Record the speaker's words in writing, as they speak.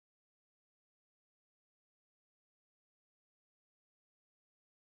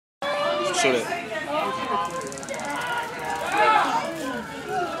show that.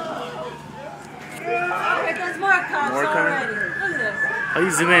 There's more cops already. Look at this. How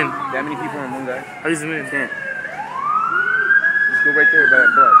you zoom in? That many people on one guy? How you zoom in? Can't. Just go right there by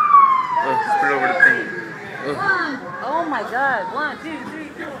that block. Just put it over the thing. Oh my God. 1, 2, 3,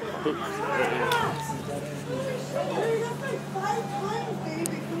 4.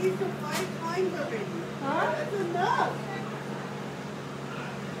 Huh? That's enough.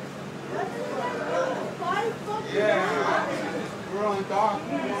 Yeah. We're on dock.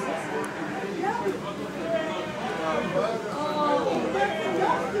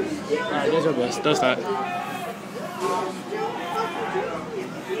 Alright, there's your best. Don't start.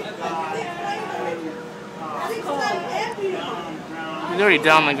 He's already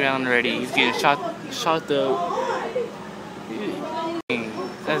down on the ground already. He's getting shot though.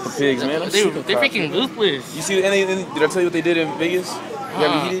 The pigs, man. They're freaking ruthless. You see, did I tell you what they did in Vegas? You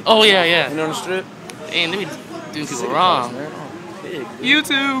ever eat it? Oh yeah, yeah. You know, on the strip? And they be doing people wrong. Pig,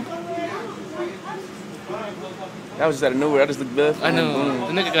 YouTube. That was just out of nowhere. I just looked back. I know.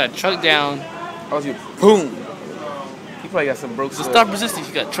 Boom. The nigga got trucked down. I was here. Boom. He probably got some broke So stuff. stop resisting.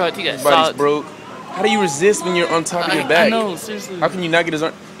 He got trucked. He got His body's shot. broke. How do you resist when you're on top of your back? I know, seriously. How can you not get his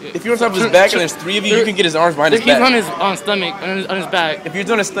arm? If you're on top of his back and there's 3 of you, you can get his arms behind his back. He's on his stomach, on his back. If you're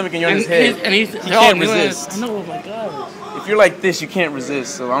on his stomach and you're on his head, he can't resist. I know, oh my God. If you're like this, you can't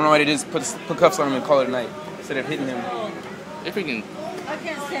resist. So I don't know why they just put cuffs on him and call it a night instead of hitting him. They freaking. I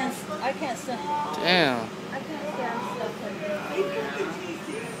can't stand. Damn. I can't stand stuff like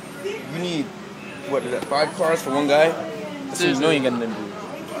that. You need, what, 5 cars for one guy? That's what you know you ain't got nothing to do.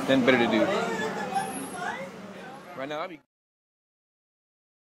 Then better to do. Right now, I'll be...